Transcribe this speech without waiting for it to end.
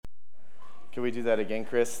Can we do that again,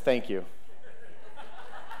 Chris? Thank you.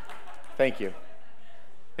 Thank you.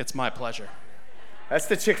 It's my pleasure. That's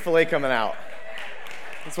the Chick-fil-A coming out.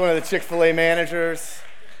 It's one of the Chick-fil-A managers.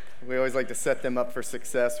 We always like to set them up for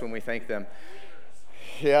success when we thank them.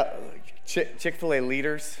 Yeah, Chick-fil-A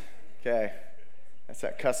leaders. Okay, that's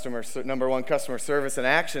that number one customer service in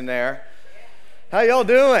action there. How y'all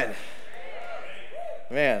doing?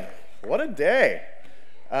 Man, what a day.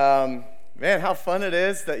 Man, how fun it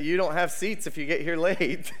is that you don't have seats if you get here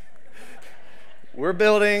late. We're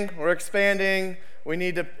building, we're expanding. We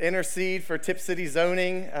need to intercede for Tip City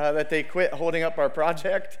zoning that they quit holding up our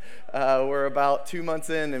project. We're about 2 months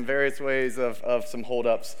in various ways of some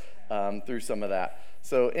holdups through some of that.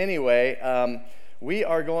 So anyway, we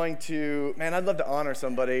are going to, man, I'd love to honor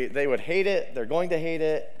somebody. They would hate it. They're going to hate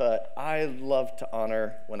it, but I love to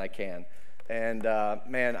honor when I can. And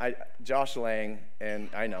man, Josh Lang, and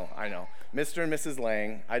I know, Mr. and Mrs.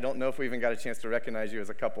 Lang, I don't know if we even got a chance to recognize you as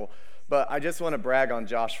a couple, but I just want to brag on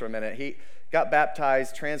Josh for a minute. He got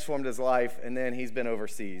baptized, transformed his life, and then he's been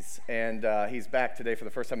overseas. And he's back today for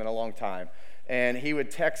the first time in a long time. And he would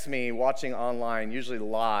text me watching online, usually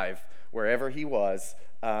live, wherever he was,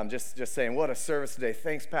 just saying, what a service today.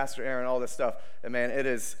 Thanks, Pastor Aaron, all this stuff. And man, it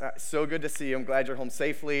is so good to see you. I'm glad you're home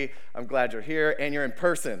safely. I'm glad you're here, and you're in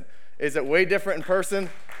person. Is it way different in person?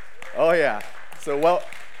 Oh, yeah. So, well,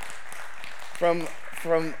 from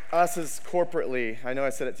us as corporately, I know I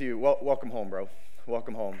said it to you, welcome home, bro.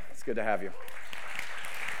 Welcome home. It's good to have you.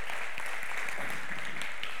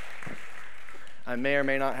 I may or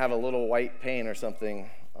may not have a little white paint or something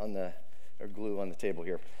or glue on the table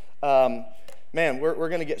here. Man, we're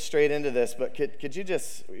going to get straight into this, but could you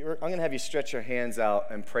I'm going to have you stretch your hands out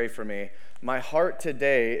and pray for me. My heart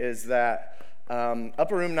today is that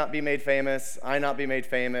Upper Room not be made famous, I not be made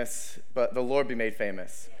famous, but the Lord be made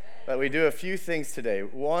famous. That we do a few things today.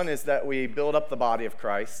 One is that we build up the body of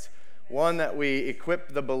Christ. One, that we equip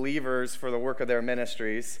the believers for the work of their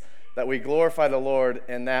ministries. That we glorify the Lord,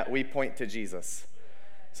 and that we point to Jesus.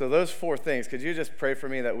 So those 4 things, could you just pray for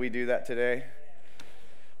me that we do that today?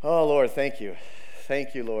 Oh, Lord, thank you.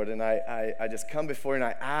 Thank you, Lord. And I just come before you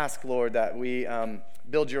and I ask, Lord, that we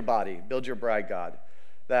build your body, build your bride, God.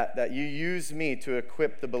 That you use me to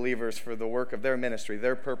equip the believers for the work of their ministry,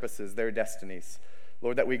 their purposes, their destinies.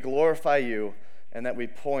 Lord, that we glorify you and that we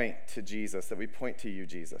point to Jesus, that we point to you,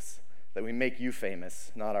 Jesus, that we make you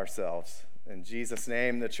famous, not ourselves. In Jesus'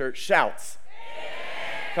 name, the church shouts. Amen.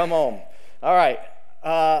 Come home. All right.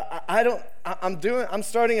 I'm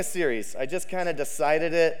starting a series. I just kind of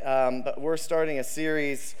decided it, but we're starting a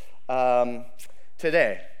series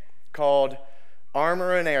today called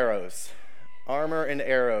Armor and Arrows. Armor and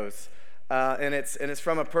Arrows. And it's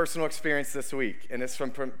from a personal experience this week, and it's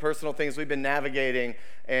from personal things we've been navigating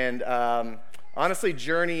and honestly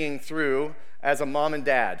journeying through as a mom and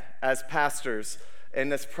dad, as pastors, in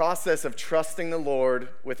this process of trusting the Lord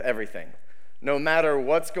with everything. No matter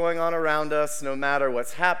what's going on around us, no matter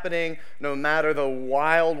what's happening, no matter the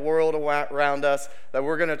wild world around us, that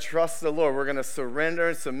we're going to trust the Lord. We're going to surrender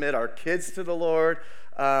and submit our kids to the Lord,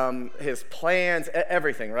 His plans,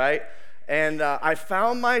 everything, right? And I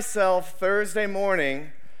found myself Thursday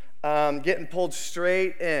morning getting pulled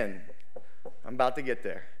straight in. I'm about to get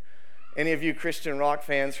there. Any of you Christian rock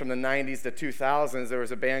fans from the 90s to 2000s, there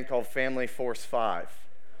was a band called Family Force 5.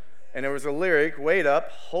 And there was a lyric, wait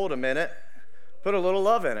up, hold a minute, put a little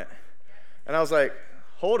love in it. And I was like,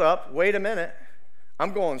 hold up, wait a minute.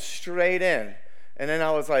 I'm going straight in. And then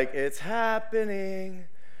I was like, it's happening.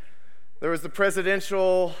 There was the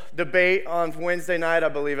presidential debate on Wednesday night, I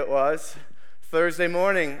believe it was. Thursday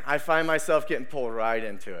morning, I find myself getting pulled right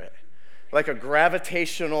into it, like a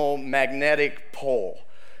gravitational magnetic pull.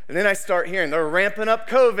 And then I start hearing, they're ramping up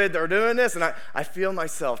COVID, they're doing this, and I feel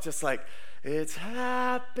myself just like, it's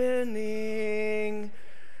happening.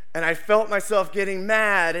 And I felt myself getting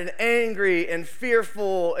mad and angry and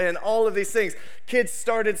fearful and all of these things. Kids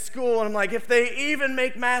started school, and I'm like, if they even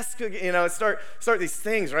make masks, start these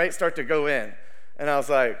things, right? Start to go in. And I was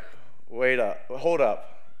like, hold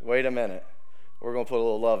up, wait a minute. We're going to put a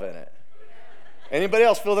little love in it. Anybody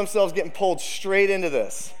else feel themselves getting pulled straight into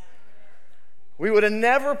this? We would have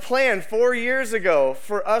never planned 4 years ago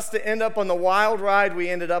for us to end up on the wild ride we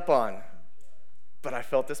ended up on. But I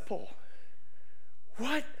felt this pull.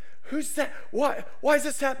 What? Who's that? Why is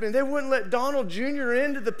this happening? They wouldn't let Donald Jr.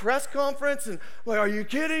 into the press conference. And I'm like, are you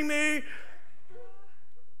kidding me?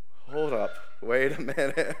 Hold up. Wait a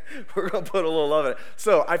minute. We're going to put a little love in it.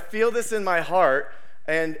 So I feel this in my heart.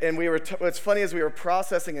 And what's funny is we were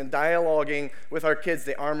processing and dialoguing with our kids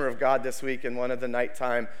the armor of God this week in one of the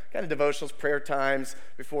nighttime kind of devotionals, prayer times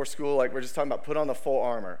before school. Like we're just talking about put on the full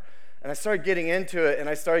armor. And I started getting into it, and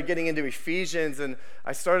I started getting into Ephesians, and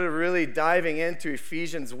I started really diving into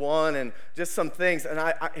Ephesians 1 and just some things. And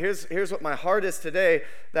here's what my heart is today,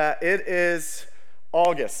 that it is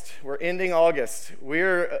August. We're ending August.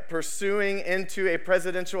 We're pursuing into a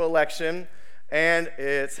presidential election, and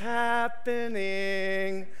it's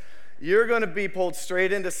happening. You're going to be pulled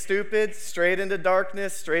straight into stupid, straight into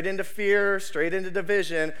darkness, straight into fear, straight into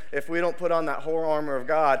division if we don't put on that whole armor of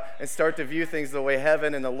God and start to view things the way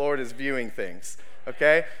heaven and the Lord is viewing things.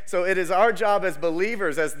 Okay? So it is our job as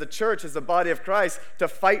believers, as the church, as the body of Christ, to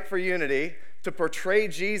fight for unity, to portray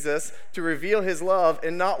Jesus, to reveal his love,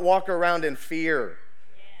 and not walk around in fear.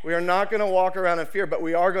 We are not going to walk around in fear, but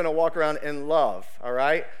we are going to walk around in love, all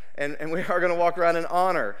right? And we are going to walk around in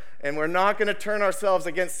honor. And we're not going to turn ourselves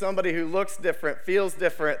against somebody who looks different, feels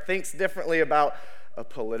different, thinks differently about a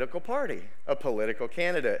political party, a political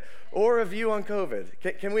candidate, or a view on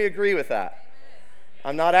COVID. Can we agree with that?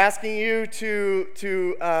 I'm not asking you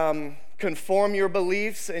to conform your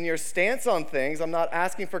beliefs and your stance on things. I'm not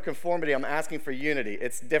asking for conformity. I'm asking for unity.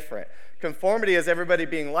 It's different. Conformity is everybody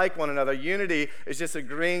being like one another. Unity is just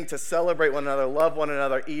agreeing to celebrate one another, love one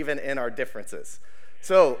another, even in our differences.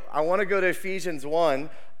 So I want to go to Ephesians 1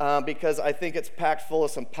 because I think it's packed full of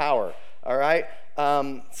some power, all right?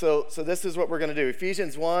 So this is what we're going to do.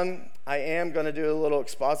 Ephesians 1, I am going to do a little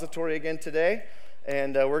expository again today,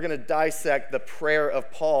 and we're going to dissect the prayer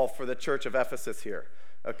of Paul for the church of Ephesus here,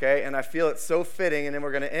 okay? And I feel it's so fitting, and then we're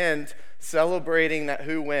going to end celebrating that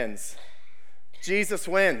who wins? Jesus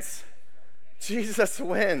wins. Jesus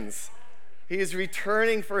wins. He is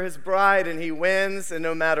returning for his bride, and he wins, and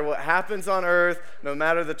no matter what happens on earth, no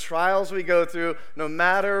matter the trials we go through, no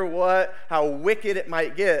matter how wicked it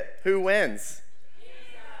might get, who wins? Jesus.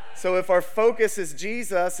 So if our focus is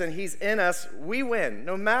Jesus and he's in us, we win.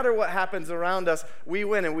 No matter what happens around us, we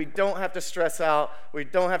win, and we don't have to stress out. We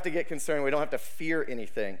don't have to get concerned. We don't have to fear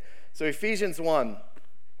anything. So Ephesians 1,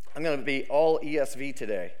 I'm going to be all ESV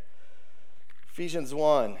today. Ephesians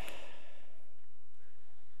 1.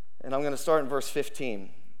 And I'm going to start in verse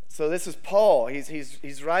 15. So this is Paul.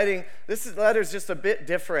 He's writing. This letter is just a bit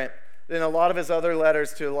different than a lot of his other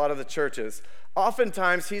letters to a lot of the churches.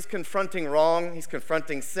 Oftentimes, he's confronting wrong. He's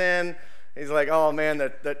confronting sin. He's like, oh, man,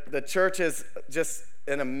 the church is just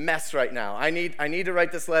in a mess right now. I need to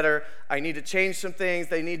write this letter. I need to change some things.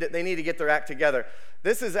 They need to get their act together.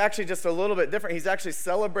 This is actually just a little bit different. He's actually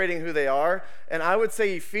celebrating who they are. And I would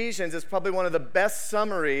say Ephesians is probably one of the best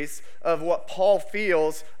summaries of what Paul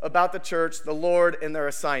feels about the church, the Lord, and their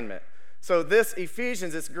assignment. So this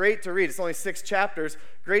Ephesians, it's great to read. It's only 6 chapters.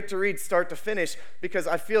 Great to read start to finish because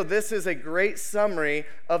I feel this is a great summary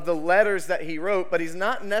of the letters that he wrote, but he's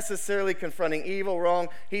not necessarily confronting evil, wrong.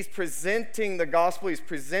 He's presenting the gospel. He's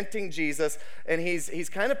presenting Jesus, and he's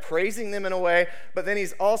kind of praising them in a way, but then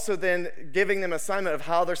he's also then giving them assignment of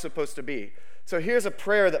how they're supposed to be. So here's a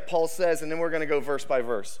prayer that Paul says, and then we're going to go verse by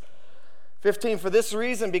verse. 15, for this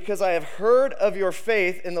reason, because I have heard of your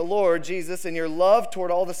faith in the Lord Jesus and your love toward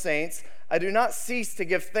all the saints, I do not cease to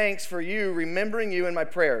give thanks for you, remembering you in my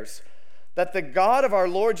prayers, that the God of our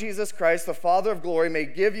Lord Jesus Christ, the Father of glory, may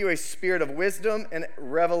give you a spirit of wisdom and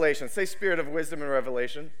revelation. Say spirit of wisdom and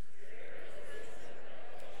revelation.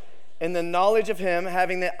 In the knowledge of him,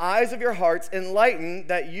 having the eyes of your hearts enlightened,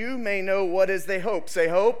 that you may know what is the hope. Say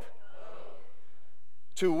hope.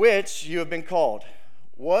 To which you have been called.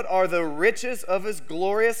 What are the riches of his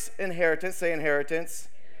glorious inheritance? Say inheritance.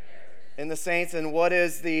 In the saints. And what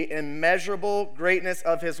is the immeasurable greatness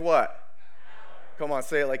of his what? Power. Come on,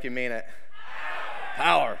 say it like you mean it.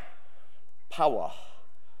 Power. Power.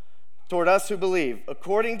 Toward us who believe,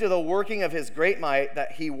 according to the working of his great might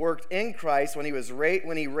that he worked in Christ when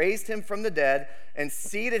he raised him from the dead and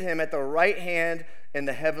seated him at the right hand in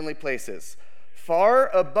the heavenly places, far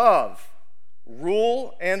above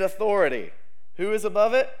rule and authority. Who is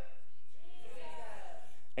above it?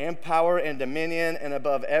 And power and dominion, and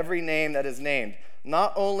above every name that is named,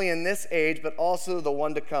 not only in this age, but also the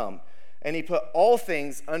one to come. And he put all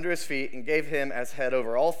things under his feet and gave him as head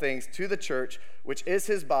over all things to the church, which is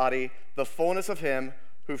his body, the fullness of him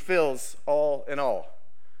who fills all in all.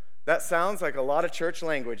 That sounds like a lot of church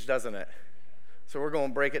language, doesn't it? So we're going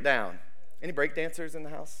to break it down. Any break dancers in the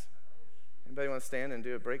house? Anybody want to stand and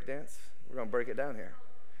do a break dance? We're going to break it down here.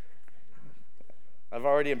 I've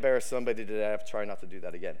already embarrassed somebody today. I have to try not to do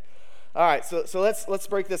that again. All right, so let's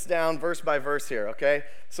break this down verse by verse here, okay?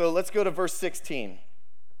 So let's go to verse 16.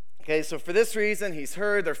 Okay, so for this reason, he's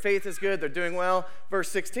heard, their faith is good, they're doing well. Verse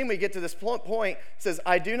 16, we get to this point, it says,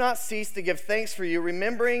 I do not cease to give thanks for you,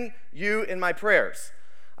 remembering you in my prayers.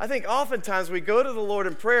 I think oftentimes we go to the Lord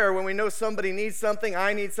in prayer when we know somebody needs something,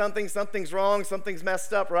 I need something, something's wrong, something's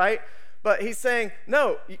messed up, right? But he's saying,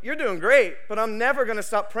 no, you're doing great, but I'm never going to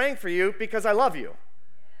stop praying for you because I love you.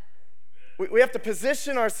 We have to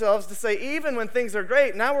position ourselves to say, even when things are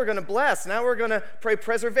great, now we're going to bless. Now we're going to pray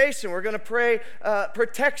preservation. We're going to pray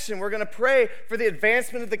protection. We're going to pray for the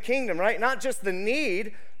advancement of the kingdom, right? Not just the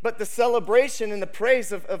need, but the celebration and the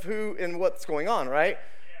praise of who and what's going on, right?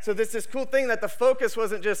 So there's this cool thing that the focus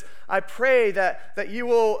wasn't just, I pray that you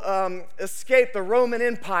will escape the Roman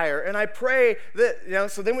Empire. And I pray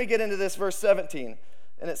that, so then we get into this verse 17.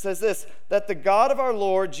 And it says this, that the God of our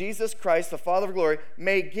Lord, Jesus Christ, the Father of glory,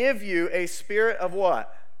 may give you a spirit of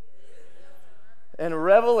what? And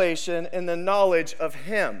revelation in the knowledge of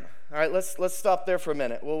him. All right, let's stop there for a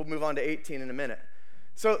minute. We'll move on to 18 in a minute.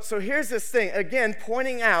 So here's this thing, again,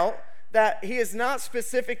 pointing out that he is not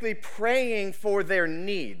specifically praying for their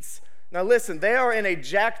needs. Now listen, they are in a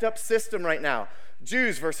jacked up system right now.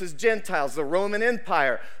 Jews versus Gentiles, the Roman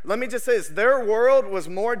Empire. Let me just say this, their world was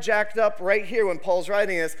more jacked up right here when Paul's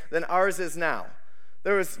writing this than ours is now.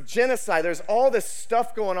 There was genocide, there's all this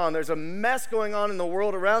stuff going on, there's a mess going on in the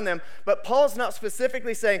world around them, but Paul's not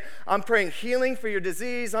specifically saying, I'm praying healing for your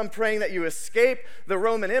disease, I'm praying that you escape the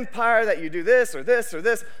Roman Empire, that you do this or this or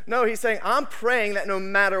this. No, he's saying, I'm praying that no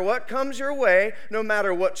matter what comes your way, no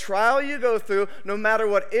matter what trial you go through, no matter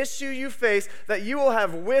what issue you face, that you will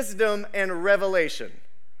have wisdom and revelation.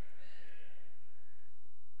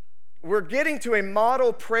 We're getting to a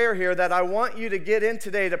model prayer here that I want you to get in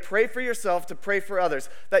today to pray for yourself, to pray for others,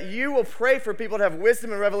 that you will pray for people to have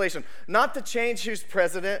wisdom and revelation, not to change who's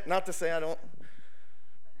president, not to say I don't.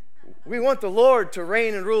 We want the Lord to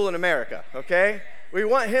reign and rule in America, okay? We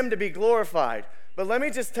want him to be glorified. But let me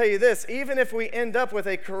just tell you this, even if we end up with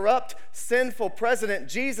a corrupt, sinful president,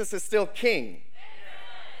 Jesus is still king.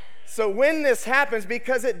 So when this happens,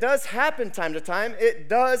 because it does happen time to time, it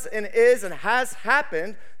does and is and has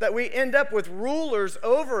happened that we end up with rulers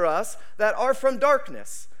over us that are from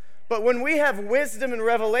darkness. But when we have wisdom and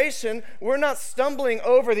revelation, we're not stumbling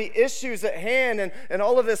over the issues at hand and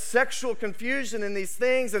all of this sexual confusion and these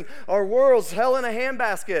things and our world's hell in a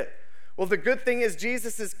handbasket. Well, the good thing is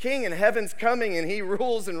Jesus is king and heaven's coming and he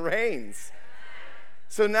rules and reigns.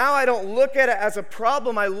 So now I don't look at it as a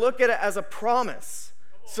problem, I look at it as a promise.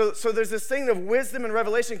 So there's this thing of wisdom and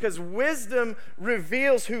revelation because wisdom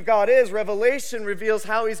reveals who God is. Revelation reveals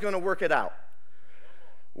how he's going to work it out.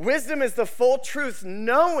 Wisdom is the full truth,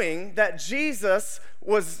 knowing that Jesus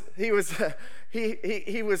was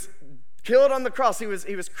killed on the cross. He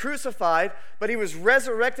was crucified, but he was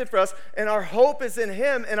resurrected for us, and our hope is in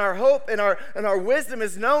him, and our hope and our wisdom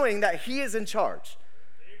is knowing that he is in charge.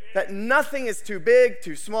 That nothing is too big,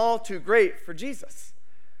 too small, too great for Jesus.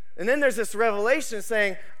 And then there's this revelation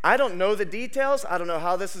saying, I don't know the details. I don't know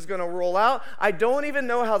how this is going to roll out. I don't even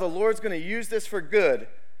know how the Lord's going to use this for good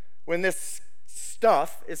when this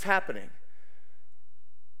stuff is happening.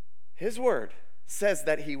 His word says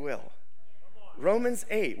that he will. Romans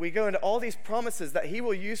 8, we go into all these promises that he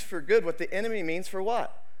will use for good what the enemy means for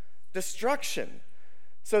what? Destruction.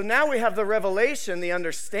 So now we have the revelation, the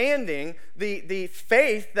understanding, the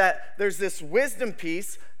faith that there's this wisdom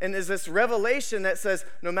piece and there's this revelation that says,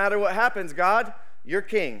 no matter what happens, God, you're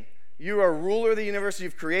king. You are ruler of the universe.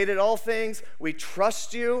 You've created all things. We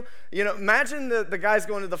trust you. Imagine the guys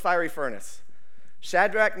going to the fiery furnace.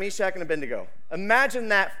 Shadrach, Meshach, and Abednego. Imagine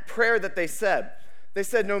that prayer that they said. They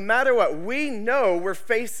said, no matter what, we know we're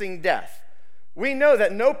facing death. We know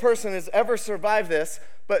that no person has ever survived this,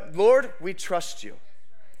 but Lord, we trust you.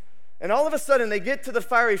 And all of a sudden, they get to the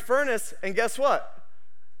fiery furnace, and guess what?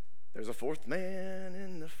 There's a fourth man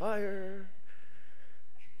in the fire.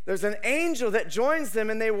 There's an angel that joins them,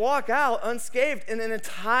 and they walk out unscathed, and an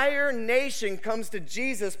entire nation comes to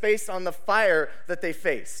Jesus based on the fire that they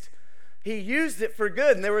faced. He used it for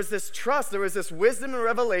good, and there was this trust, there was this wisdom and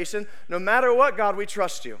revelation. No matter what, God, we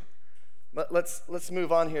trust you. But let's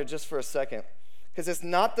move on here just for a second. Because it's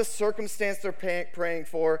not the circumstance they're praying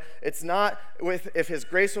for. It's not if his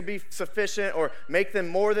grace will be sufficient or make them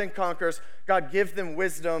more than conquerors. God, give them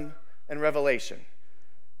wisdom and revelation.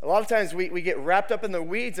 A lot of times we get wrapped up in the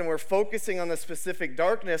weeds and we're focusing on the specific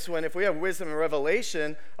darkness when if we have wisdom and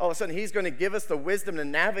revelation, all of a sudden he's going to give us the wisdom to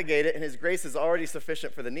navigate it and his grace is already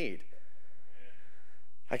sufficient for the need.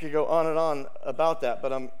 I could go on and on about that,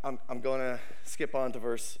 but I'm going to skip on to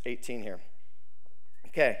verse 18 here.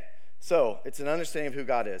 Okay. So it's an understanding of who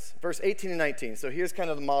God is. Verse 18 and 19. So here's kind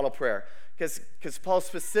of the model prayer. Because Paul's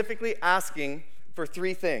specifically asking for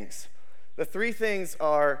three things. The three things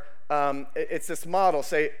are, it's this model.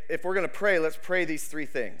 Say, if we're going to pray, let's pray these three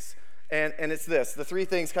things. And it's this. The three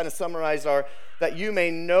things kind of summarized are that you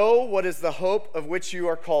may know what is the hope of which you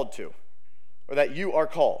are called to, or that you are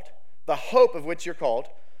called. The hope of which you're called.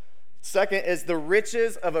 Second is the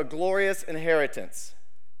riches of a glorious inheritance.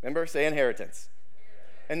 Remember, say inheritance.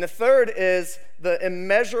 And the third is the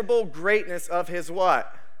immeasurable greatness of his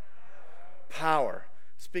what? Power.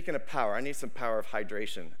 Speaking of power, I need some power of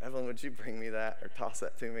hydration. Evelyn, would you bring me that or toss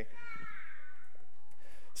that to me?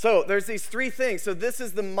 So there's these three things. So this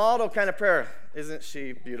is the model kind of prayer. Isn't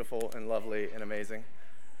she beautiful and lovely and amazing?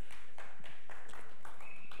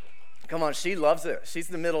 Come on, she loves it. She's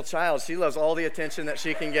the middle child. She loves all the attention that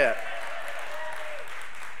she can get.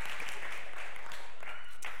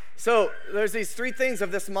 So there's these three things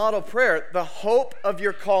of this model prayer. The hope of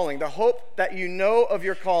your calling, the hope that you know of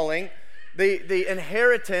your calling, the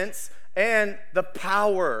inheritance, and the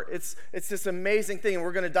power. It's this amazing thing, and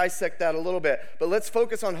we're going to dissect that a little bit. But let's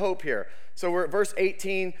focus on hope here. So we're at verse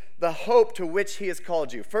 18, the hope to which he has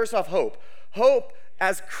called you. First off, hope. Hope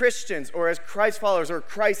as Christians or as Christ followers or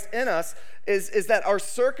Christ in us is that our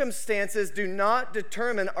circumstances do not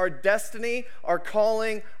determine our destiny, our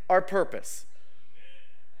calling, our purpose.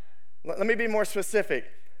 Let me be more specific.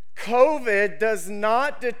 COVID does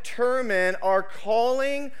not determine our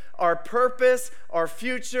calling, our purpose, our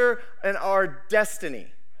future, and our destiny.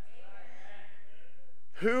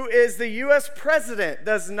 Who is the U.S. president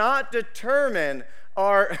does not determine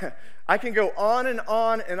our... I can go on and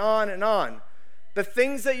on and on and on. The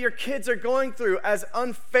things that your kids are going through, as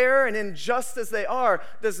unfair and unjust as they are,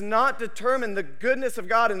 does not determine the goodness of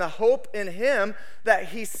God and the hope in him that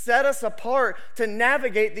he set us apart to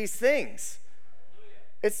navigate these things.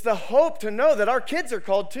 It's the hope to know that our kids are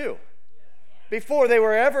called too. Before they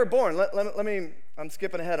were ever born. Let me, I'm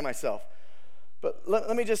skipping ahead of myself. But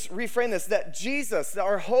let me just reframe this, that Jesus,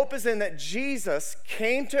 our hope is in that Jesus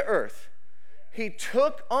came to earth. He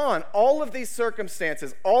took on all of these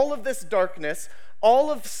circumstances, all of this darkness, all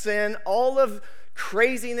of sin, all of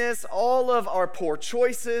craziness, all of our poor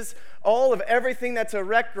choices, all of everything that's a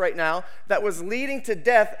wreck right now that was leading to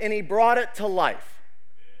death, and he brought it to life.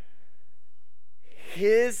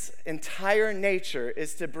 His entire nature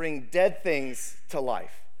is to bring dead things to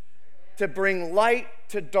life, to bring light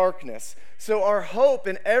to darkness. So our hope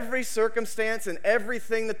in every circumstance and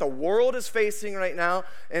everything that the world is facing right now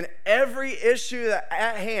and every issue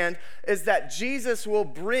at hand is that Jesus will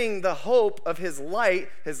bring the hope of his light,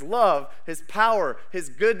 his love, his power, his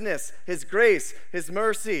goodness, his grace, his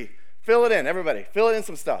mercy. Fill it in, everybody. Fill it in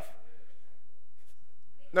some stuff.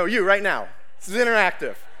 No, you right now. This is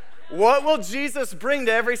interactive. What will Jesus bring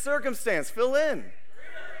to every circumstance? Fill in.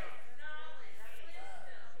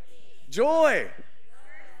 Joy.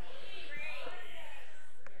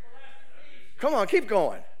 Come on, keep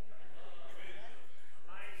going.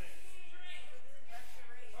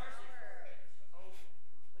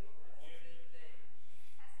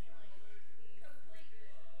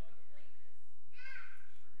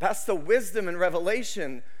 That's the wisdom and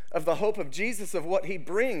revelation of the hope of Jesus, of what he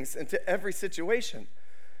brings into every situation.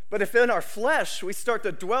 But if in our flesh we start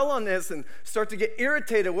to dwell on this and start to get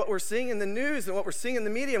irritated what we're seeing in the news and what we're seeing in the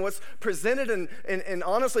media and what's presented and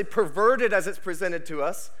honestly perverted as it's presented to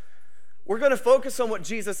us, we're going to focus on what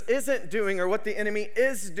Jesus isn't doing or what the enemy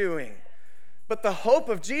is doing. But the hope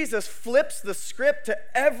of Jesus flips the script to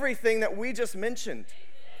everything that we just mentioned.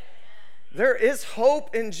 There is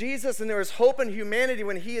hope in Jesus, and there is hope in humanity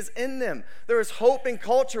when he is in them. There is hope in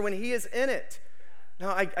culture when he is in it.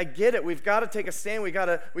 Now, I get it. We've got to take a stand. We got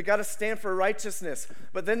to stand for righteousness.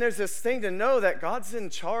 But then there's this thing to know that God's in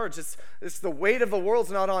charge. It's the weight of the world's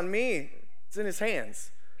not on me. It's in his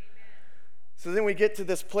hands. So then we get to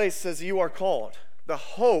this place that says, you are called. The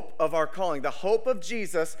hope of our calling. The hope of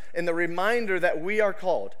Jesus and the reminder that we are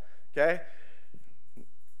called. Okay?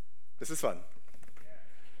 This is fun.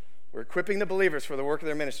 We're equipping the believers for the work of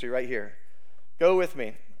their ministry right here. Go with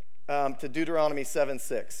me to Deuteronomy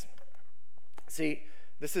 7:6. See,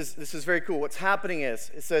 this is very cool. What's happening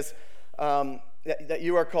is, it says that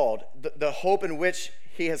you are called, the hope in which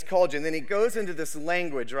he has called you. And then he goes into this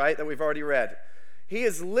language, right, that we've already read. He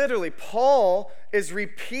is literally, Paul is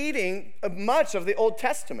repeating much of the Old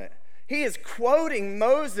Testament. He is quoting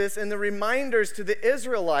Moses and the reminders to the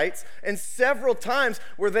Israelites, and several times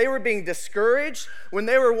where they were being discouraged, when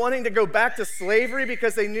they were wanting to go back to slavery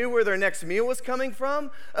because they knew where their next meal was coming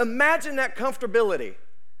from. Imagine that comfortability.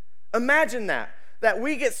 Imagine that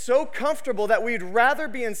we get so comfortable that we'd rather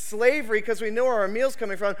be in slavery because we know where our meal's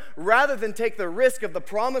coming from, rather than take the risk of the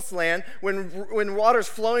promised land when water's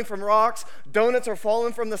flowing from rocks, donuts are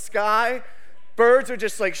falling from the sky, birds are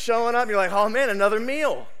just like showing up, and you're like, oh man, another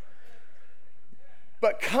meal.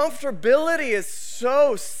 But comfortability is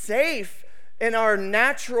so safe in our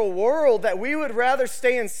natural world that we would rather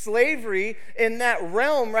stay in slavery in that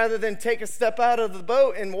realm rather than take a step out of the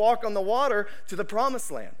boat and walk on the water to the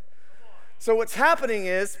promised land. So what's happening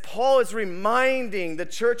is Paul is reminding the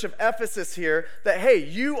church of Ephesus here that, hey,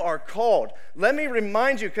 you are called. Let me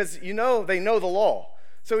remind you, because they know the law.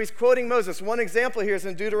 So he's quoting Moses. One example here is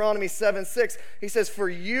in Deuteronomy 7:6. He says, for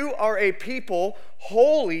you are a people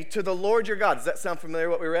holy to the Lord your God. Does that sound familiar,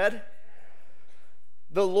 what we read?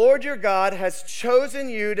 The Lord your God has chosen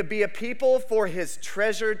you to be a people for his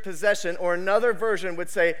treasured possession, or another version would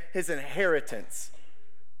say his inheritance.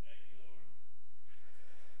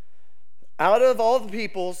 Out of all the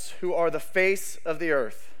peoples who are the face of the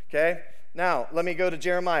earth, okay? Now, let me go to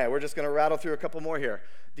Jeremiah. We're just going to rattle through a couple more here.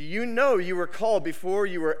 Do you know you were called before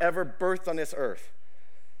you were ever birthed on this earth?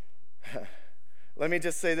 Let me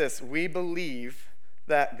just say this. We believe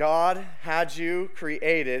that God had you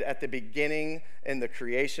created at the beginning in the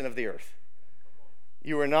creation of the earth.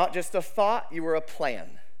 You were not just a thought, you were a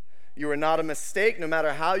plan. You were not a mistake. No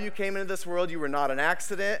matter how you came into this world, you were not an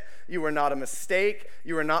accident. You were not a mistake.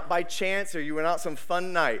 You were not by chance, or you were not some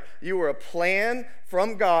fun night. You were a plan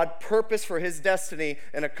from God, purpose for his destiny,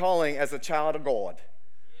 and a calling as a child of God.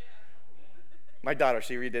 My daughter,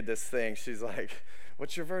 she redid this thing. She's like,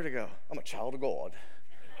 what's your vertigo? I'm a child of God.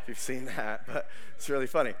 If you've seen that, but it's really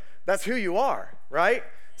funny. That's who you are, right?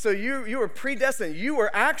 So you were predestined. You were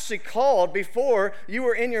actually called before you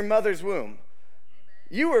were in your mother's womb.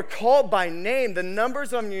 You were called by name. The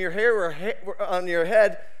numbers on your hair were on your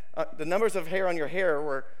head. The numbers of hair on your hair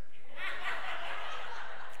were.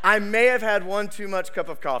 I may have had one too much cup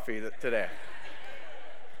of coffee today.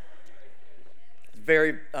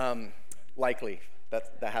 Very likely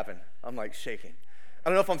that happened. I'm like shaking. I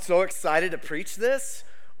don't know if I'm so excited to preach this,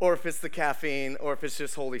 or if it's the caffeine, or if it's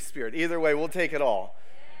just Holy Spirit. Either way, we'll take it all,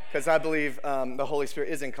 because I believe the Holy Spirit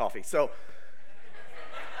is in coffee. So,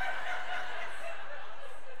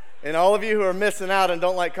 and all of you who are missing out and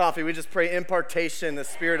don't like coffee, we just pray impartation, the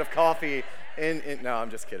spirit of coffee. No, I'm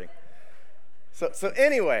just kidding. So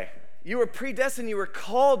anyway, you were predestined. You were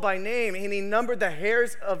called by name, and he numbered the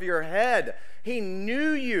hairs of your head. He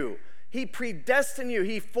knew you. He predestined you.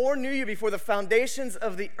 He foreknew you before the foundations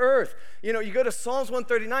of the earth. You go to Psalms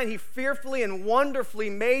 139. He fearfully and wonderfully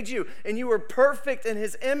made you, and you were perfect in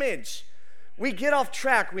his image. We get off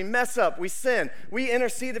track. We mess up. We sin. We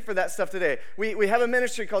interceded for that stuff today. We have a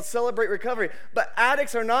ministry called Celebrate Recovery. But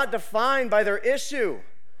addicts are not defined by their issue.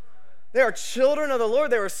 They are children of the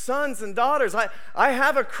Lord. They are sons and daughters. I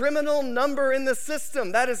have a criminal number in the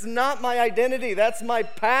system. That is not my identity. That's my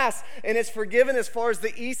past, and it's forgiven as far as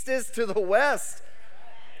the east is to the west.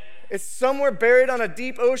 It's somewhere buried on a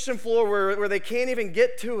deep ocean floor where they can't even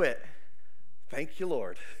get to it. Thank you,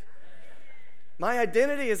 Lord. My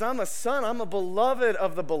identity is I'm a son. I'm a beloved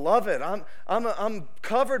of the beloved. I'm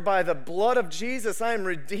covered by the blood of Jesus. I am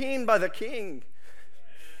redeemed by the King.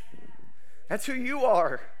 That's who you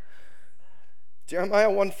are. Jeremiah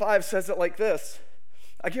 1:5 says it like this.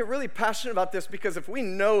 I get really passionate about this because if we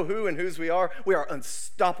know who and whose we are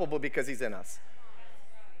unstoppable because he's in us.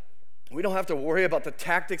 We don't have to worry about the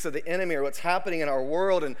tactics of the enemy or what's happening in our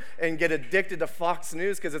world and get addicted to Fox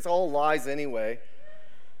News because it's all lies anyway.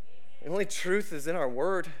 The only truth is in our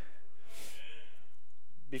word.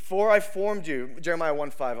 Before I formed you, Jeremiah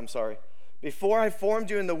 1:5, I'm sorry. Before I formed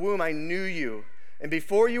you in the womb, I knew you. And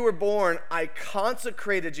before you were born, I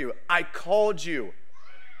consecrated you. I called you.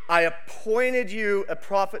 I appointed you a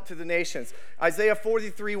prophet to the nations. Isaiah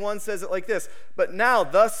 43:1 says it like this. But now,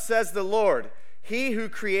 thus says the Lord, he who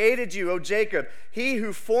created you, O Jacob, he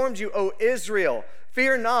who formed you, O Israel,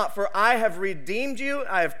 fear not, for I have redeemed you.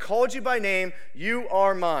 I have called you by name. You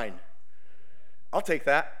are mine. I'll take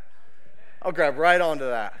that. I'll grab right onto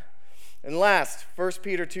that. And last, 1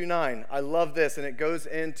 Peter 2:9. I love this, and it goes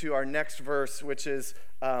into our next verse, which is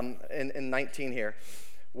in 19 here.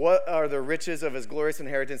 What are the riches of his glorious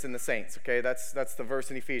inheritance in the saints? Okay, that's the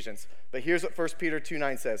verse in Ephesians. But here's what 1 Peter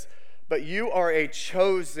 2:9 says. But you are a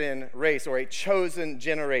chosen race, or a chosen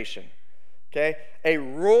generation. Okay, a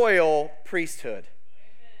royal priesthood,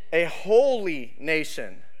 a holy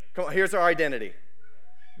nation. Come on, here's our identity.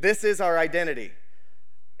 This is our identity.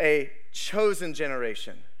 A chosen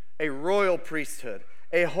generation, a royal priesthood,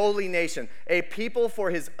 a holy nation, a people for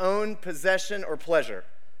his own possession or pleasure,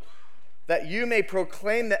 that you may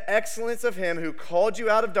proclaim the excellence of him who called you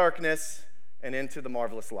out of darkness and into the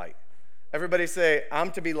marvelous light. Everybody say, I'm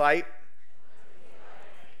to be light.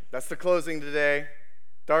 That's the closing today.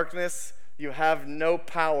 Darkness, you have no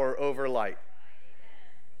power over light.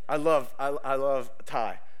 I love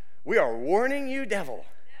Ty. We are warning you, devil.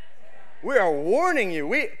 We are warning you.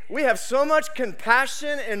 We have so much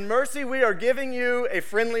compassion and mercy. We are giving you a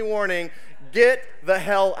friendly warning. Get the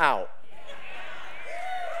hell out.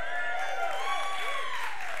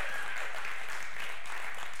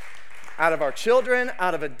 Out of our children,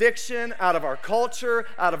 out of addiction, out of our culture,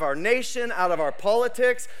 out of our nation, out of our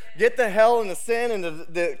politics. Get the hell and the sin and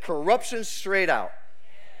the corruption straight out.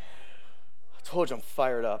 I told you I'm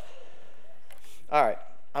fired up. All right,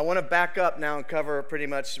 I want to back up now and cover pretty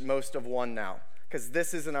much most of 1 now, because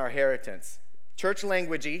this isn't our inheritance. Church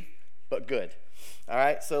languagey, but good. All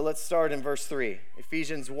right, so let's start in verse 3.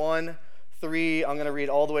 Ephesians 1:3. I'm going to read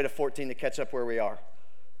all the way to 14 to catch up where we are,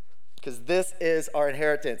 because this is our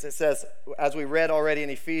inheritance. It says, as we read already in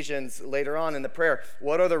Ephesians later on in the prayer,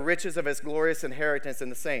 what are the riches of his glorious inheritance in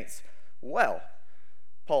the saints? Well,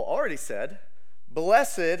 Paul already said,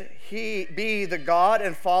 blessed he be the God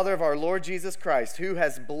and Father of our Lord Jesus Christ, who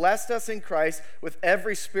has blessed us in Christ with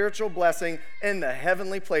every spiritual blessing in the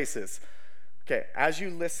heavenly places. Okay, as you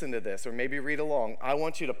listen to this, or maybe read along, I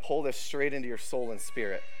want you to pull this straight into your soul and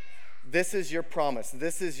spirit. This is your promise.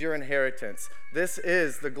 This is your inheritance. This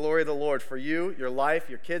is the glory of the Lord for you, your life,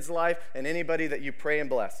 your kids' life, and anybody that you pray and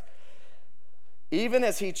bless. Even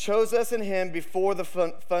as he chose us in him before the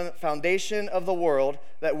foundation of the world,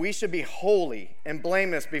 that we should be holy and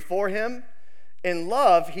blameless before him. In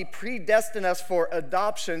love, he predestined us for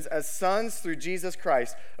adoptions as sons through Jesus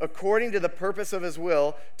Christ, according to the purpose of his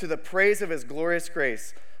will, to the praise of his glorious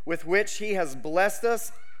grace, with which he has blessed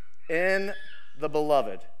us in the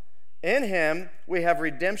beloved. In him, we have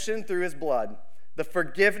redemption through his blood, the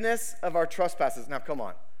forgiveness of our trespasses. Now, come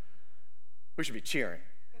on. We should be cheering.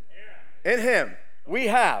 In him, we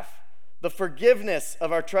have the forgiveness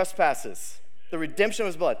of our trespasses, the redemption of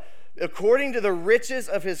his blood, according to the riches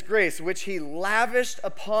of his grace, which he lavished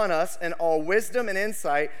upon us in all wisdom and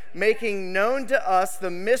insight, making known to us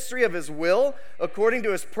the mystery of his will, according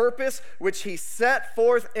to his purpose, which he set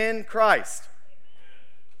forth in Christ,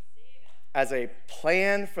 as a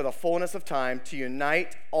plan for the fullness of time, to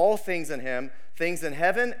unite all things in him, things in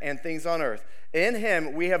heaven and things on earth. In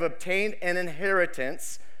him we have obtained an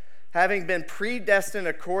inheritance, having been predestined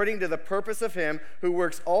according to the purpose of him who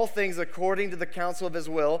works all things according to the counsel of his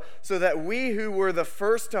will, so that we who were the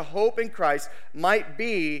first to hope in Christ might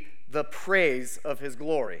be the praise of his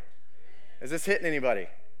glory. Is this hitting anybody?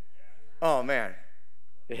 Oh man,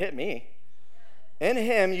 it hit me. In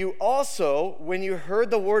him you also, when you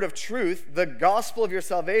heard the word of truth, the gospel of your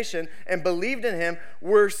salvation, and believed in him,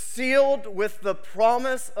 were sealed with the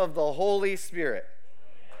promise of the Holy Spirit,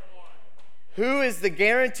 who is the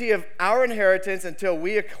guarantee of our inheritance until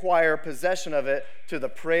we acquire possession of it, to the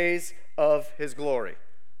praise of his glory.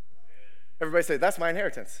 Everybody say, that's my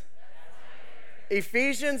inheritance.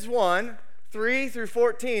 Ephesians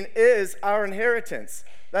 1:3-14 is our inheritance.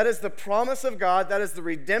 That is the promise of God. That is the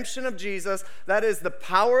redemption of Jesus. That is the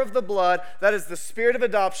power of the blood. That is the spirit of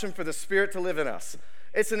adoption for the Spirit to live in us.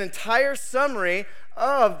 It's an entire summary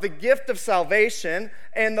of the gift of salvation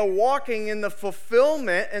and the walking in the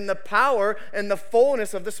fulfillment and the power and the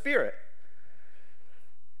fullness of the Spirit.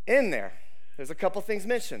 In there's a couple things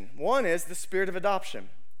mentioned. One is the spirit of adoption.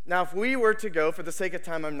 Now, if we were to go, for the sake of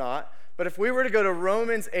time, I'm not, but if we were to go to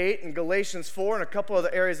Romans 8 and Galatians 4 and a couple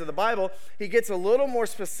other areas of the Bible, he gets a little more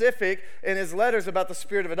specific in his letters about the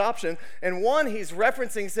spirit of adoption. And one, he's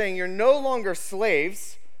referencing saying you're no longer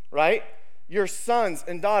slaves, right? You're sons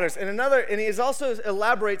and daughters. And another, and he also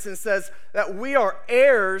elaborates and says that we are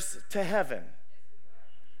heirs to heaven.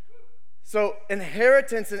 So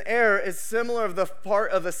inheritance and heir is similar of the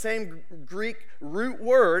part of the same Greek root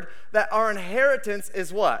word, that our inheritance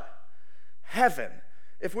is what? Heaven.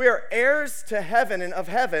 If we are heirs to heaven and of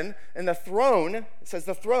heaven, and the throne, it says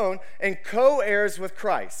the throne, and co-heirs with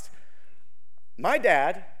Christ. My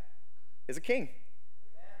dad is a king.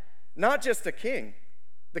 Not just a king,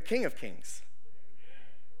 the King of Kings.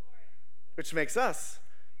 Which makes us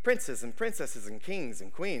princes and princesses and kings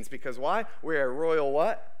and queens, because why? We're a royal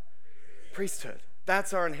what? Priesthood.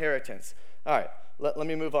 That's our inheritance. All right, let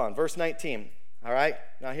me move on. Verse 19. All right,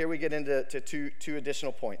 now here we get into two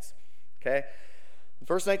additional points. Okay?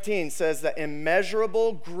 Verse 19 says the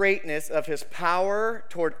immeasurable greatness of his power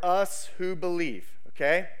toward us who believe,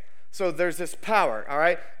 okay? So there's this power, all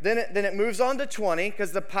right? Then it moves on to 20,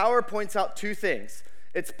 because the power points out two things.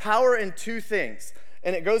 It's power in two things.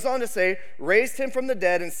 And it goes on to say, raised him from the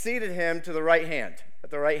dead and seated him to the right hand, at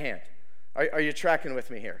the right hand. Are you tracking with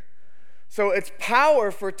me here? So it's power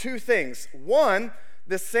for two things. One,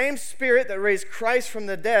 the same Spirit that raised Christ from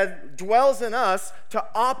the dead dwells in us to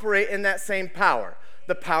operate in that same power.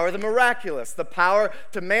 the power of the miraculous, the power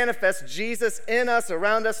to manifest Jesus in us,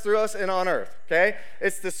 around us, through us, and on earth, okay?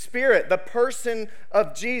 It's the Spirit, the person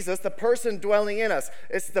of Jesus, the person dwelling in us.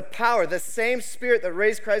 It's the power, the same Spirit that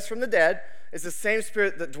raised Christ from the dead is the same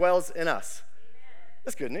Spirit that dwells in us.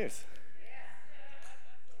 That's good news.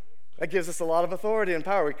 That gives us a lot of authority and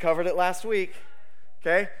power. We covered it last week,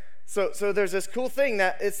 okay? So there's this cool thing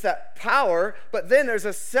that it's that power, but then there's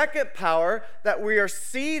a second power that we are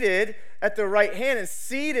seated at the right hand and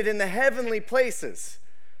seated in the heavenly places.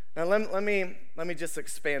 Now let me just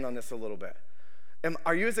expand on this a little bit.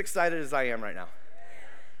 Are you as excited as I am right now?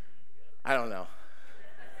 I don't know.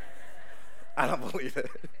 I don't believe it.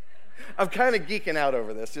 I'm kind of geeking out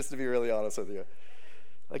over this, just to be really honest with you.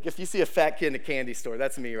 Like if you see a fat kid in a candy store,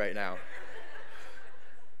 that's me right now.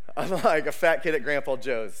 I'm like a fat kid at Grandpa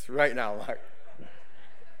Joe's right now. Like,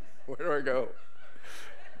 where do I go?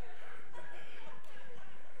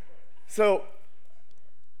 So,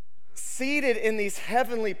 seated in these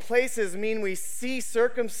heavenly places mean we see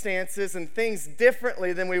circumstances and things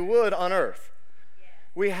differently than we would on earth.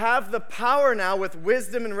 We have the power now with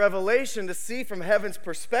wisdom and revelation to see from heaven's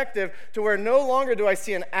perspective to where no longer do I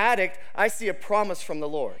see an addict, I see a promise from the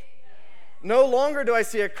Lord. No longer do I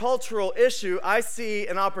see a cultural issue, I see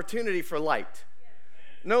an opportunity for light.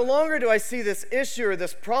 No longer do I see this issue or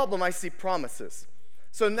this problem, I see promises.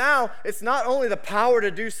 So now it's not only the power to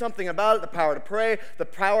do something about it, the power to pray, the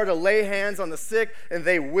power to lay hands on the sick and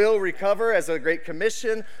they will recover, as the Great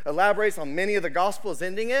Commission elaborates on many of the Gospels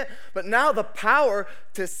ending it, but now the power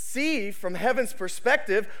to see from heaven's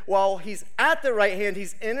perspective while he's at the right hand,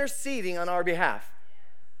 he's interceding on our behalf.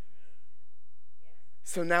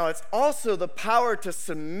 So now it's also the power to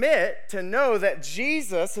submit, to know that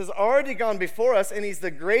Jesus has already gone before us and he's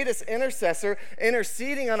the greatest intercessor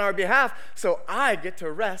interceding on our behalf. So I get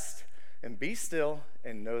to rest and be still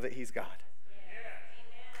and know that he's God.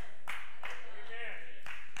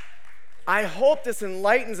 I hope this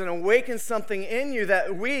enlightens and awakens something in you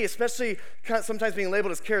that we, especially sometimes being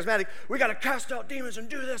labeled as charismatic, we got to cast out demons and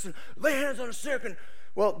do this and lay hands on the sick and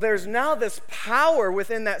well, there's now this power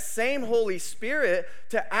within that same Holy Spirit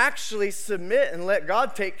to actually submit and let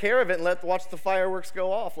God take care of it and watch the fireworks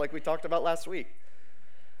go off like we talked about last week.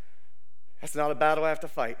 That's not a battle I have to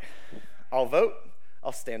fight. I'll vote.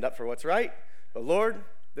 I'll stand up for what's right. But Lord,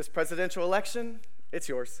 this presidential election, it's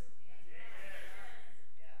yours.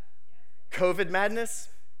 COVID madness,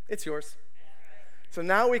 it's yours. So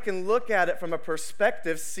now we can look at it from a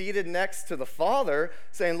perspective seated next to the Father,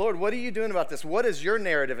 saying, Lord, what are you doing about this? What is your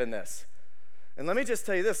narrative in this? And let me just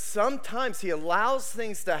tell you this. Sometimes he allows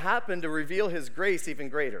things to happen to reveal his grace even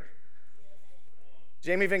greater.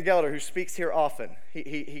 Jamie Van Gelder, who speaks here often,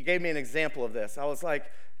 he gave me an example of this. I was like,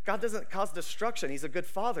 God doesn't cause destruction. He's a good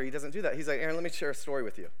father. He doesn't do that. He's like, Aaron, let me share a story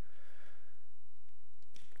with you.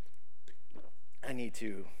 I need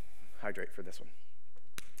to hydrate for this one.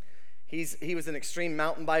 He was an extreme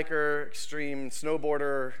mountain biker, extreme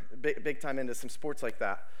snowboarder, big time into some sports like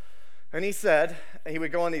that. And he said he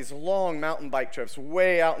would go on these long mountain bike trips,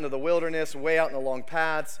 way out into the wilderness, way out in the long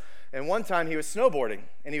paths. And one time he was snowboarding,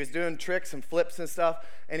 and he was doing tricks and flips and stuff,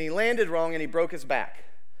 and he landed wrong, and he broke his back.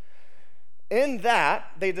 In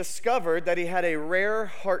that, they discovered that he had a rare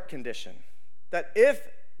heart condition, that if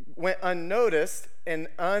went unnoticed and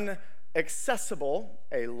inaccessible,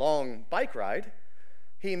 a long bike ride,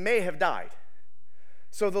 he may have died.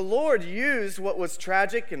 So the Lord used what was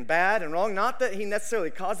tragic and bad and wrong, not that he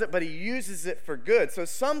necessarily caused it, but he uses it for good. So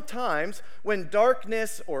sometimes when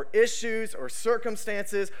darkness or issues or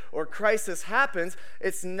circumstances or crisis happens,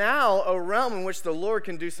 it's now a realm in which the Lord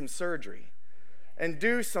can do some surgery and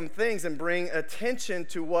do some things and bring attention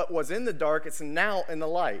to what was in the dark. It's now in the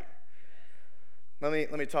light.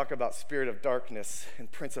 Let me talk about spirit of darkness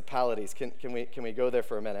and principalities. Can we go there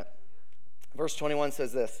for a minute? Verse 21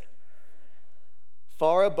 says this: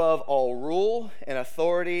 far above all rule and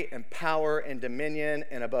authority and power and dominion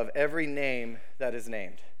and above every name that is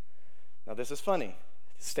named. Now this is funny.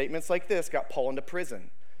 Statements like this got Paul into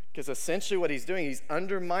prison because essentially what he's doing, he's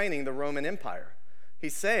undermining the Roman Empire.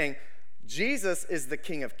 He's saying Jesus is the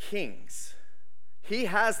King of Kings. He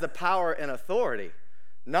has the power and authority.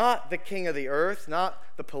 Not the king of the earth, not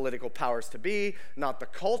the political powers to be, not the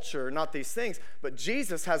culture, not these things, but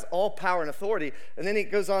Jesus has all power and authority. And then he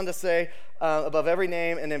goes on to say, above every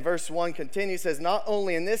name, and then verse 1 continues, says, not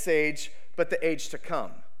only in this age, but the age to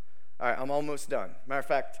come. All right, I'm almost done. Matter of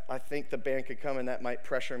fact, I think the band could come and that might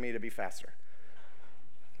pressure me to be faster.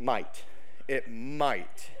 Might. It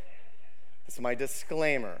might. This is my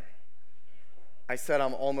disclaimer. I said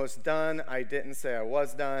I'm almost done. I didn't say I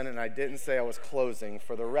was done, and I didn't say I was closing,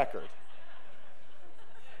 for the record.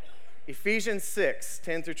 Ephesians 6,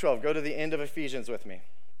 10 through 12. Go to the end of Ephesians with me.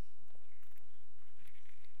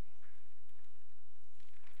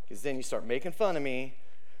 Because then you start making fun of me.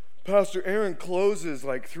 Pastor Aaron closes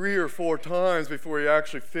like 3 or 4 times before he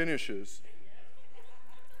actually finishes.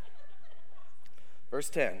 Verse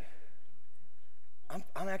 10. I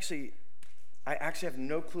actually have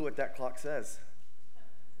no clue what that clock says.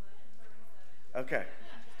 Okay.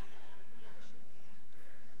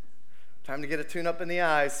 Time to get a tune-up in the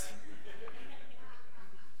eyes.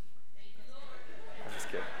 I'm just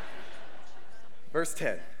kidding. Verse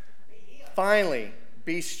 10. Finally,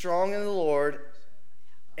 be strong in the Lord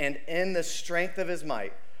and in the strength of his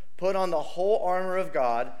might. Put on the whole armor of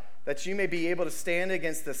God, that you may be able to stand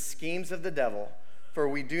against the schemes of the devil. For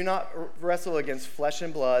we do not wrestle against flesh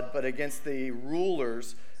and blood, but against the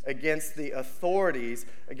rulers, against the authorities,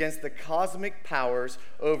 against the cosmic powers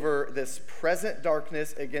over this present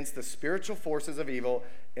darkness, against the spiritual forces of evil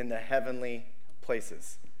in the heavenly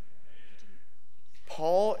places.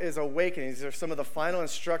 Paul is awakening. These are some of the final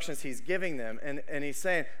instructions he's giving them. And he's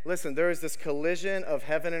saying, listen, there is this collision of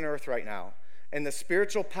heaven and earth right now. And the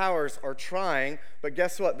spiritual powers are trying, but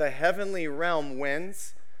guess what? The heavenly realm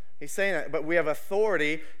wins. He's saying that, but we have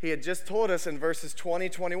authority. He had just told us in verses 20,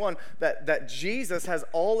 21 that Jesus has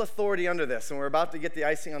all authority under this. And we're about to get the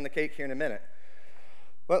icing on the cake here in a minute.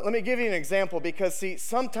 But let me give you an example, because, see,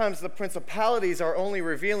 sometimes the principalities are only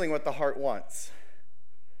revealing what the heart wants.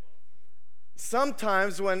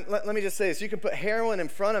 Sometimes let me just say this. You can put heroin in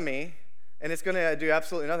front of me, and it's going to do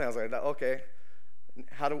absolutely nothing. I was like, okay,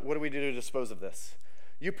 what do we do to dispose of this?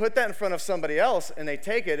 You put that in front of somebody else and they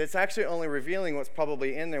take it, it's actually only revealing what's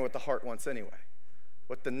probably in there, what the heart wants anyway,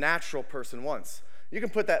 what the natural person wants. You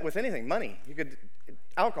can put that with anything, money,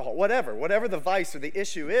 alcohol, whatever the vice or the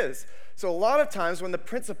issue is. So a lot of times when the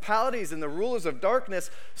principalities and the rulers of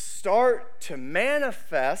darkness start to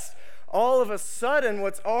manifest, all of a sudden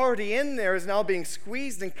what's already in there is now being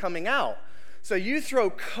squeezed and coming out. So you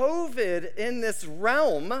throw COVID in this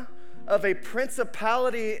realm of a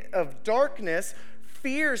principality of darkness,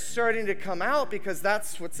 fear's starting to come out because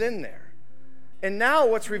that's what's in there. And now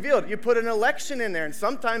what's revealed? You put an election in there, and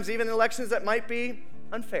sometimes even elections that might be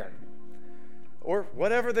unfair or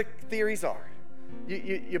whatever the theories are.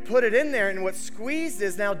 You put it in there, and what's squeezed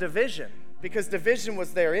is now division, because division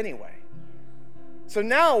was there anyway. So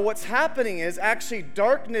now what's happening is actually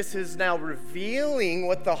darkness is now revealing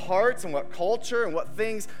what the hearts and what culture and what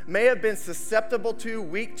things may have been susceptible to,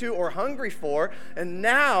 weak to, or hungry for. And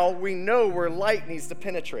now we know where light needs to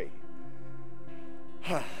penetrate.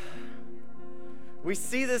 We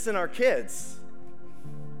see this in our kids.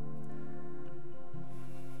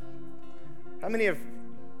 How many have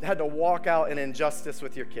had to walk out in injustice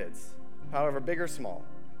with your kids, however big or small,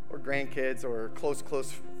 or grandkids, or close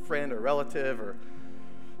friend or relative or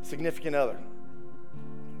significant other?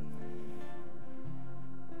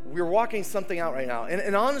 We're walking something out right now.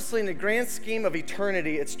 And honestly, in the grand scheme of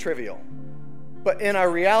eternity, it's trivial. But in our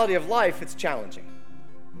reality of life, it's challenging.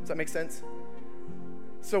 Does that make sense?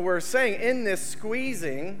 So we're saying in this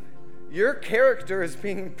squeezing, your character is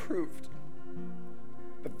being proved,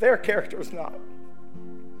 but their character is not.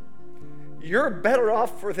 You're better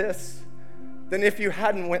off for this than if you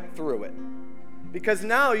hadn't went through it. Because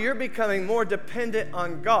now you're becoming more dependent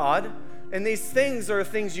on God, and these things are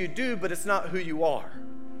things you do, but it's not who you are.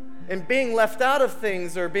 And being left out of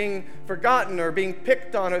things or being forgotten or being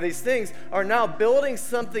picked on or these things are now building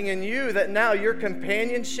something in you that now your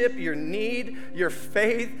companionship, your need, your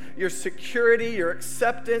faith, your security, your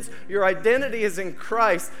acceptance, your identity is in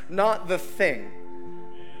Christ, not the thing.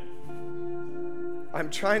 I'm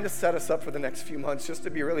trying to set us up for the next few months, just to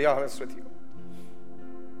be really honest with you.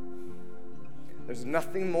 There's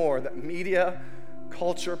nothing more that media,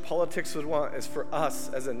 culture, politics would want is for us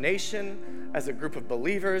as a nation, as a group of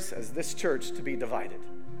believers, as this church to be divided.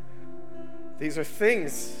 These are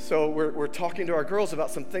things, so we're talking to our girls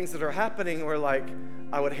about some things that are happening. We're like,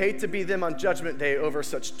 I would hate to be them on Judgment Day over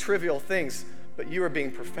such trivial things, but you are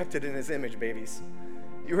being perfected in His image, babies.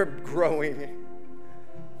 You are growing.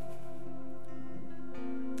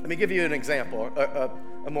 Let me give you an example,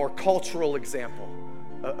 a more cultural example.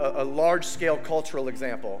 A large-scale cultural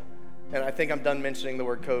example, and I think I'm done mentioning the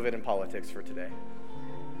word COVID and politics for today.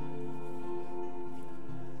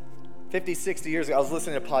 50, 60 years ago, I was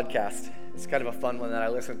listening to a podcast. It's kind of a fun one that I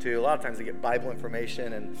listen to. A lot of times I get Bible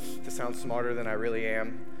information and to sound smarter than I really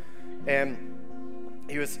am. And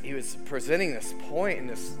he was presenting this point and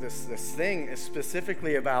this thing is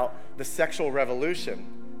specifically about the sexual revolution.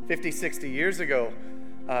 50, 60 years ago,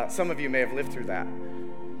 some of you may have lived through that.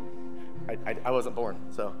 I wasn't born,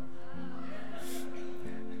 so.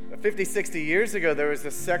 50, 60 years ago, there was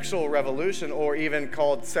a sexual revolution, or even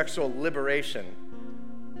called sexual liberation.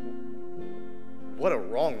 What a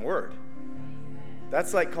wrong word.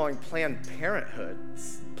 That's like calling Planned Parenthood.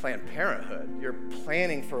 You're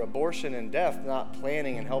planning for abortion and death, not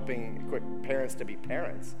planning and helping equip parents to be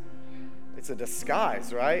parents. It's a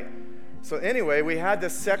disguise, right? So anyway, we had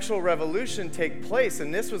this sexual revolution take place,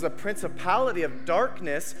 and this was a principality of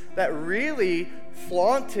darkness that really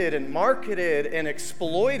flaunted and marketed and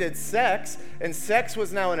exploited sex, and sex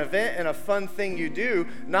was now an event and a fun thing you do,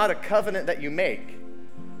 not a covenant that you make.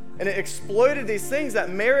 And it exploited these things,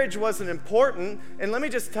 that marriage wasn't important. And let me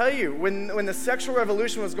just tell you, when the sexual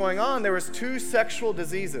revolution was going on, there was two sexual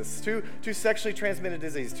diseases, two sexually transmitted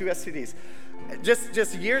diseases, two STDs.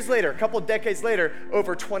 Just years later, a couple decades later,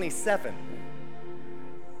 over 27.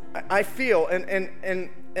 I feel, and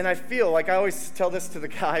I feel like I always tell this to the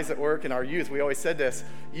guys at work and our youth, we always said this: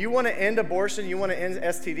 you want to end abortion, you want to end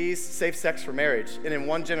STDs, safe sex for marriage. And in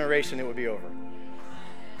one generation, it would be over.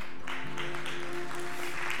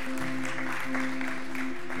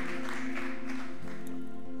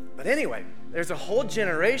 But anyway, there's a whole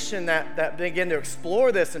generation that began to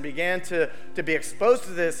explore this and began to be exposed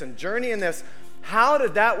to this and journey in this. How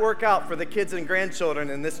did that work out for the kids and grandchildren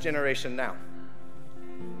in this generation now?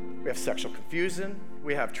 We have sexual confusion.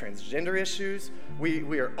 We have transgender issues.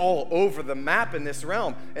 We are all over the map in this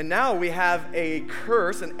realm. And now we have a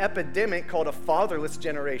curse, an epidemic called a fatherless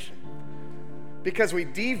generation. Because we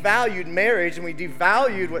devalued marriage and we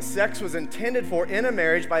devalued what sex was intended for in a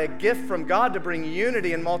marriage by a gift from God to bring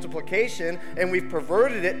unity and multiplication, and we've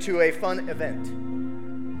perverted it to a fun event.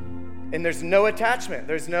 And there's no attachment.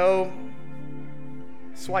 There's no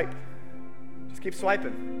swipe. Just keep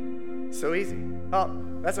swiping. So easy. Oh,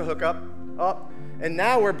 that's a hookup. Oh. And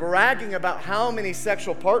now we're bragging about how many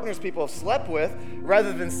sexual partners people have slept with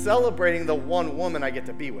rather than celebrating the one woman I get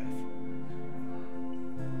to be with.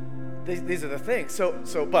 These are the things.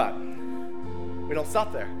 But we don't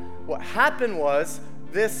stop there. What happened was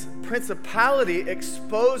this principality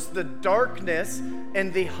exposed the darkness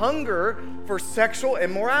and the hunger for sexual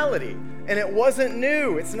immorality. And it wasn't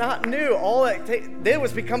new. It's not new. All it did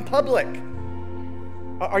was become public.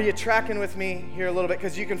 Are you tracking with me here a little bit?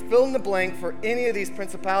 Because you can fill in the blank for any of these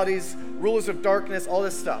principalities, rulers of darkness, all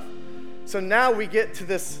this stuff. So now we get to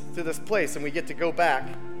this place, and we get to go back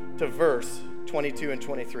to verse 22 and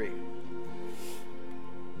 23.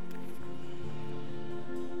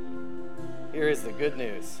 Here is the good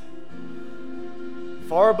news.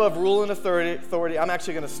 Far above rule and authority, I'm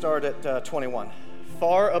actually going to start at 21.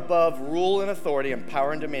 Far above rule and authority and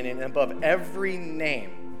power and dominion, and above every name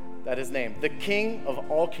that is named, the King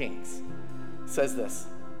of all kings says this,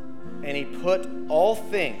 and he put all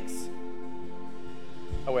things,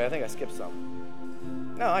 oh wait, I think I skipped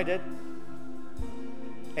some. No, I did.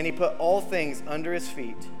 And he put all things under his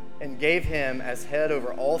feet and gave him as head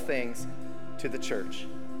over all things to the church,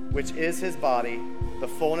 which is his body, the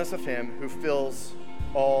fullness of him who fills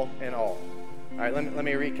all in all. All right, let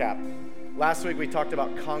me recap. Last week we talked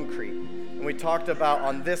about concrete, and we talked about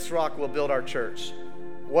on this rock we'll build our church.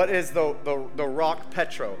 What is the rock,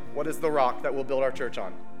 Petro? What is the rock that we'll build our church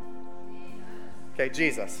on? Okay,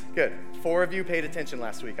 Jesus. Good. 4 of you paid attention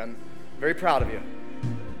last week. I'm very proud of you.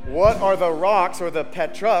 What are the rocks, or the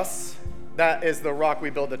Petros, that is the rock we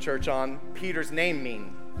build the church on, Peter's name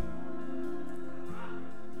mean?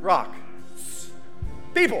 Rock.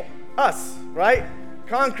 People. Us, right?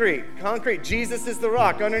 Concrete. Jesus is the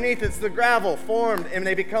rock. Underneath it's the gravel formed, and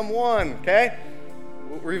they become one, okay?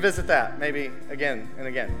 We'll revisit that maybe again and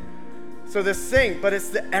again. So this thing, but it's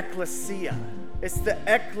the ecclesia. It's the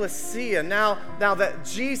ecclesia. Now that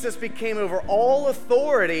Jesus became over all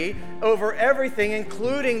authority, over everything,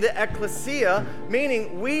 including the ecclesia,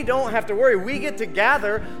 meaning we don't have to worry. We get to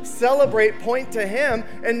gather, celebrate, point to him,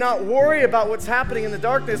 and not worry about what's happening in the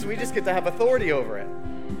darkness. We just get to have authority over it.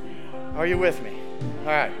 Are you with me? All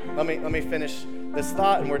right, let me finish this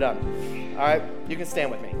thought and we're done. All right, you can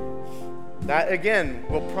stand with me. That, again,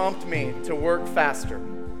 will prompt me to work faster.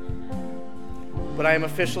 But I am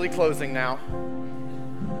officially closing now.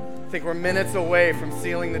 I think we're minutes away from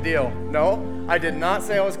sealing the deal. No, I did not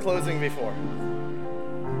say I was closing before.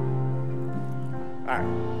 All right.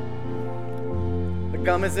 The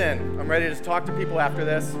gum is in. I'm ready to talk to people after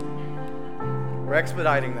this. We're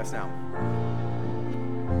expediting this now.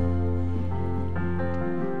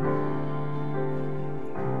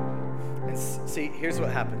 And see, here's what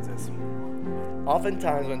happens is,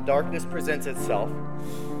 oftentimes when darkness presents itself,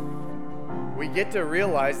 we get to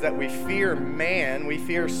realize that we fear man, we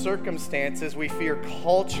fear circumstances, we fear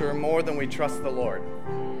culture more than we trust the Lord.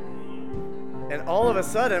 And all of a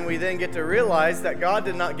sudden, we then get to realize that God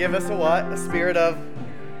did not give us a what? A spirit of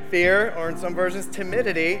fear, or in some versions,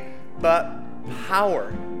 timidity, but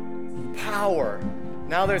power. Power.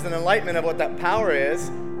 Now there's an enlightenment of what that power is.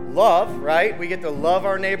 Love, right? We get to love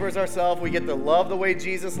our neighbors ourselves. We get to love the way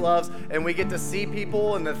Jesus loves. And we get to see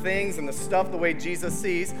people and the things and the stuff the way Jesus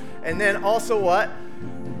sees. And then also what?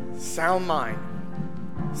 Sound mind.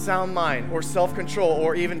 Sound mind, or self-control,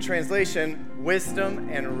 or even translation, wisdom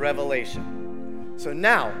and revelation. So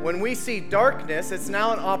now, when we see darkness, it's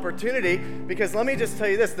now an opportunity, because let me just tell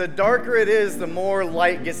you this, the darker it is, the more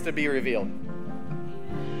light gets to be revealed.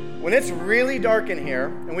 When it's really dark in here,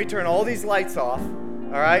 and we turn all these lights off,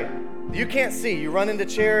 all right, you can't see. You run into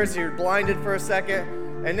chairs, you're blinded for a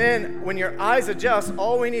second, and then when your eyes adjust,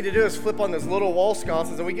 all we need to do is flip on those little wall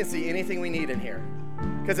sconces, and we can see anything we need in here,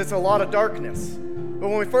 because it's a lot of darkness. But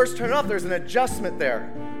when we first turn it off, there's an adjustment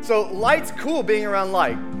there. So light's cool being around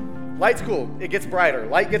light. Light's cool. It gets brighter.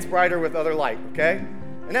 Light gets brighter with other light, okay?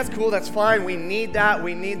 And that's cool. That's fine. We need that.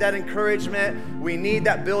 We need that encouragement. We need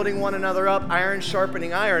that building one another up, iron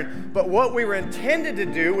sharpening iron. But what we were intended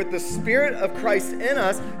to do with the Spirit of Christ in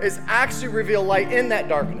us is actually reveal light in that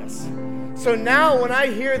darkness. So now when I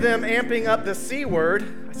hear them amping up the C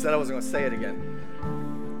word, I said I wasn't going to say it again.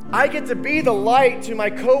 I get to be the light to my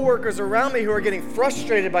coworkers around me who are getting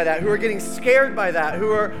frustrated by that, who are getting scared by that,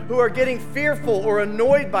 who are getting fearful or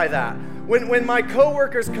annoyed by that. When my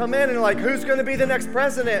coworkers come in and are like, who's going to be the next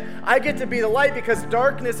president? I get to be the light, because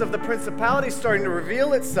darkness of the principality is starting to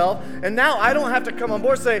reveal itself. And now I don't have to come on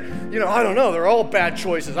board and say, I don't know, they're all bad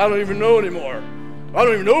choices. I don't even know anymore. I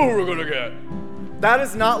don't even know who we're going to get. That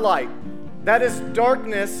is not light. That is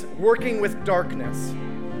darkness working with darkness.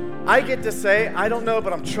 I get to say, I don't know,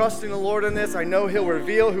 but I'm trusting the Lord in this. I know He'll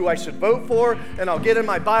reveal who I should vote for, and I'll get in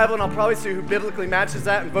my Bible, and I'll probably see who biblically matches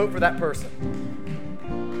that and vote for that person.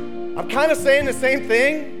 I'm kind of saying the same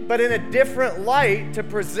thing, but in a different light to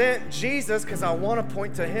present Jesus, because I want to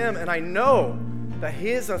point to Him, and I know that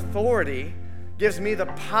His authority gives me the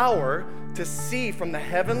power to see from the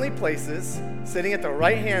heavenly places, sitting at the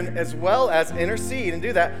right hand, as well as intercede and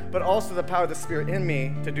do that, but also the power of the Spirit in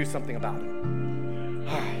me to do something about it.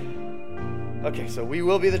 All right. Okay, so we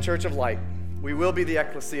will be the church of light. We will be the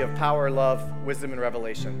ecclesia of power, love, wisdom, and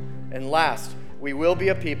revelation. And last, we will be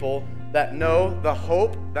a people that know the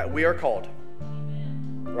hope that we are called,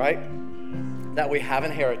 right? That we have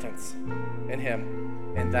inheritance in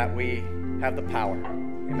Him, and that we have the power.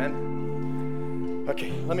 Amen?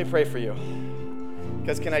 Okay, let me pray for you.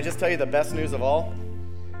 Because can I just tell you the best news of all?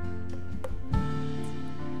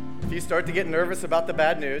 If you start to get nervous about the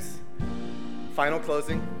bad news, final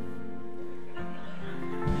closing.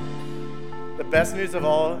 The best news of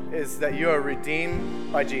all is that you are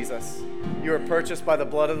redeemed by Jesus. You are purchased by the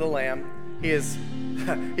blood of the Lamb. He has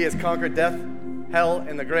conquered death, hell,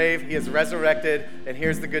 and the grave. He is resurrected. And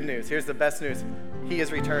here's the good news. Here's the best news. He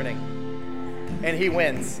is returning. And He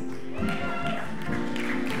wins.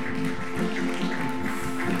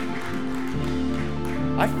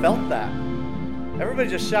 I felt that. Everybody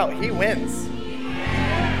just shout, He wins.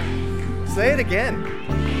 Say it again.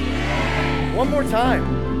 One more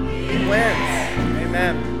time. He wins.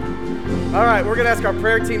 Amen. All right, we're going to ask our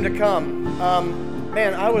prayer team to come.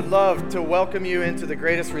 Man, I would love to welcome you into the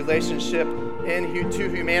greatest relationship to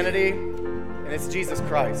humanity, and it's Jesus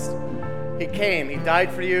Christ. He came. He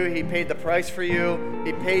died for you. He paid the price for you.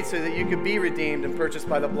 He paid so that you could be redeemed and purchased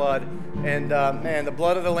by the blood. And man, the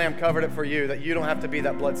blood of the Lamb covered it for you, that you don't have to be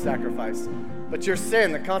that blood sacrifice. But your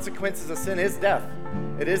sin, the consequences of sin is death.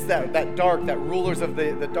 It is that dark, that rulers of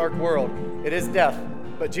the dark world. It is death.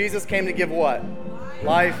 But Jesus came to give what?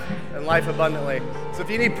 Life, and life abundantly. So if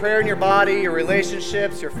you need prayer in your body, your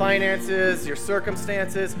relationships, your finances, your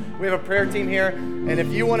circumstances, we have a prayer team here. And if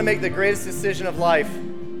you want to make the greatest decision of life,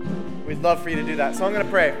 we'd love for you to do that. So I'm going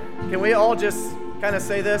to pray. Can we all just kind of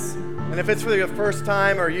say this? And if it's for the first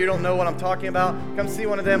time or you don't know what I'm talking about, come see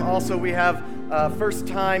one of them. Also, we have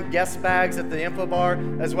first-time guest bags at the info bar,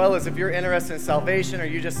 as well as if you're interested in salvation or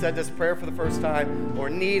you just said this prayer for the first time or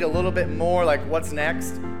need a little bit more, like what's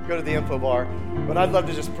next, go to the info bar. But I'd love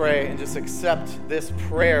to just pray and just accept this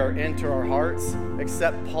prayer into our hearts,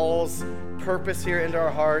 accept Paul's purpose here into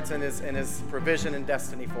our hearts and his provision and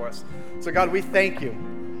destiny for us. So God, we thank you.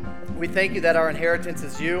 We thank you that our inheritance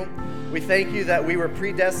is you. We thank you that we were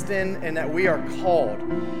predestined and that we are called.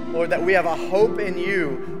 Lord, that we have a hope in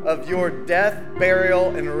you of your death,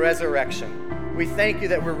 burial, and resurrection. We thank you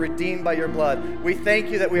that we're redeemed by your blood. We thank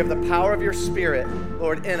you that we have the power of your Spirit,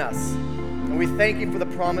 Lord, in us. And we thank you for the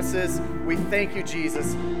promises. We thank you,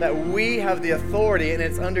 Jesus, that we have the authority and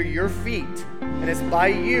it's under your feet. And it's by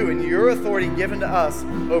you and your authority given to us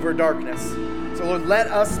over darkness. So Lord, let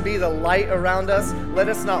us be the light around us. Let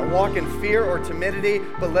us not walk in fear or timidity,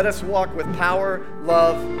 but let us walk with power,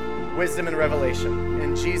 love, wisdom, and revelation.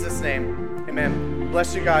 In Jesus' name, amen.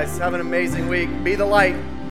 Bless you guys. Have an amazing week. Be the light.